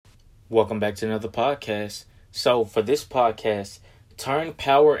Welcome back to another podcast. So for this podcast, turn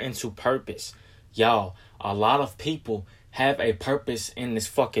power into purpose. Y'all, a lot of people have a purpose in this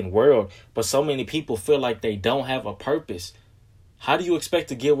fucking world, but so many people feel like they don't have a purpose. How do you expect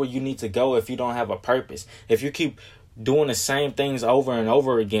to get where you need to go if you don't have a purpose? If you keep doing the same things over and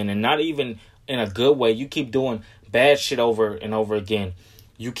over again, and not even in a good way, you keep doing bad shit over and over again.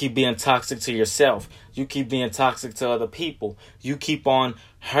 You keep being toxic to yourself. You keep being toxic to other people. You keep on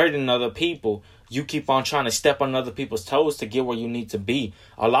hurting other people. You keep on trying to step on other people's toes to get where you need to be.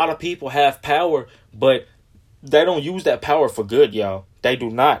 A lot of people have power, but they don't use that power for good, y'all. They do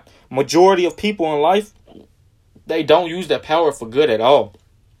not. Majority of people in life, they don't use that power for good at all.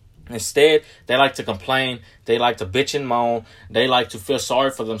 Instead, they like to complain. They like to bitch and moan. They like to feel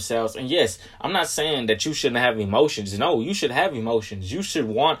sorry for themselves. And yes, I'm not saying that you shouldn't have emotions. No, you should have emotions. You should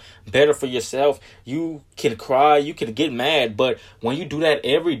want better for yourself. You can cry. You can get mad. But when you do that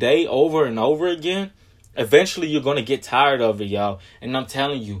every day over and over again, eventually you're going to get tired of it, y'all. And I'm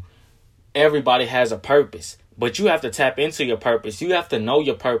telling you, everybody has a purpose. But you have to tap into your purpose. You have to know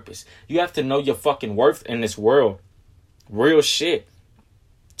your purpose. You have to know your fucking worth in this world. Real shit.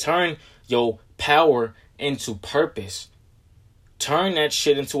 Turn your power into purpose. Turn that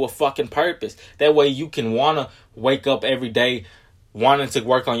shit into a fucking purpose. That way you can want to wake up every day wanting to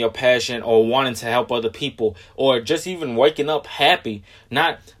work on your passion or wanting to help other people, or just even waking up happy,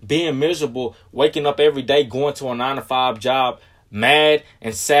 not being miserable, waking up every day going to a 9-to-5 job, mad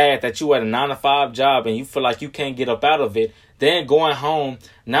and sad that you at a 9-to-5 job and you feel like you can't get up out of it, then going home,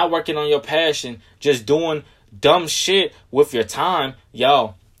 not working on your passion, just doing dumb shit with your time.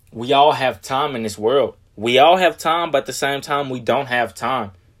 Y'all, we all have time in this world. We all have time, but at the same time, we don't have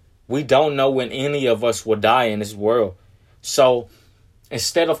time. We don't know when any of us will die in this world. So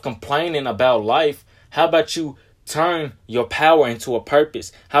instead of complaining about life, how about you turn your power into a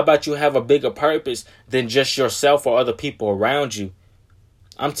purpose? How about you have a bigger purpose than just yourself or other people around you?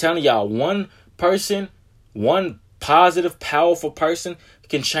 I'm telling y'all, one person, one positive, powerful person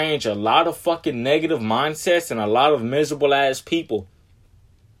can change a lot of fucking negative mindsets and a lot of miserable ass people.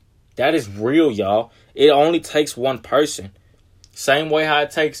 That is real, y'all. It only takes one person. Same way how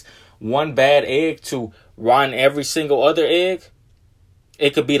it takes one bad egg to rotten every single other egg.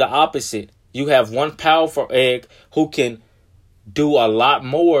 It could be the opposite. You have one powerful egg who can do a lot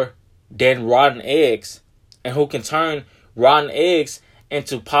more than rotten eggs, and who can turn rotten eggs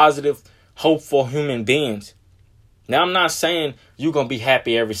into positive, hopeful human beings. Now, I'm not saying you're going to be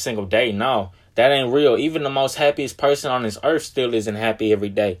happy every single day. No, that ain't real. Even the most happiest person on this earth still isn't happy every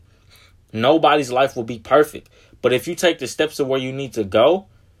day. Nobody's life will be perfect. But if you take the steps to where you need to go,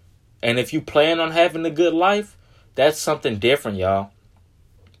 and if you plan on having a good life, that's something different, y'all.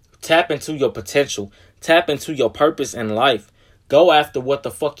 Tap into your potential. Tap into your purpose in life. Go after what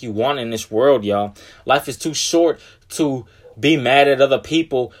the fuck you want in this world, y'all. Life is too short to be mad at other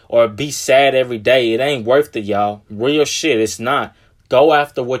people or be sad every day. It ain't worth it, y'all. Real shit, it's not. Go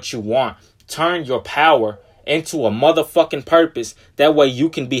after what you want. Turn your power into a motherfucking purpose. That way you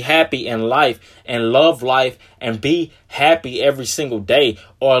can be happy in life and love life and be happy every single day,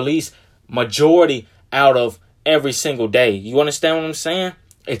 or at least majority out of every single day. You understand what I'm saying?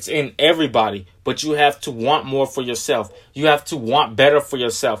 It's in everybody, but you have to want more for yourself. You have to want better for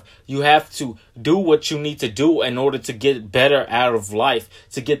yourself. You have to do what you need to do in order to get better out of life,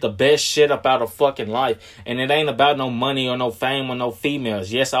 to get the best shit up out of fucking life. And it ain't about no money or no fame or no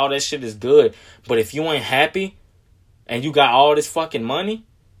females. Yes, all that shit is good, but if you ain't happy and you got all this fucking money,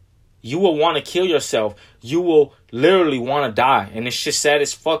 you will want to kill yourself. You will literally want to die. And it's just sad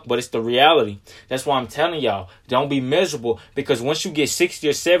as fuck, but it's the reality. That's why I'm telling y'all, don't be miserable. Because once you get 60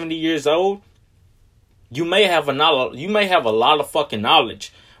 or 70 years old, you may have a lot of fucking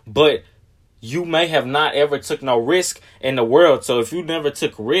knowledge, but you may have not ever took no risk in the world. So if you never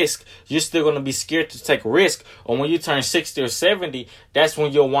took risk, you're still going to be scared to take risk. Or when you turn 60 or 70, that's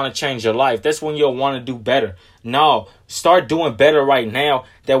when you'll want to change your life. That's when you'll want to do better. No, start doing better right now.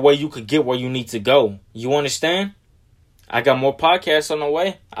 That way you could get where you need to go. You understand? I got more podcasts on the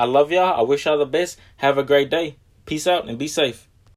way. I love y'all. I wish y'all the best. Have a great day. Peace out and be safe.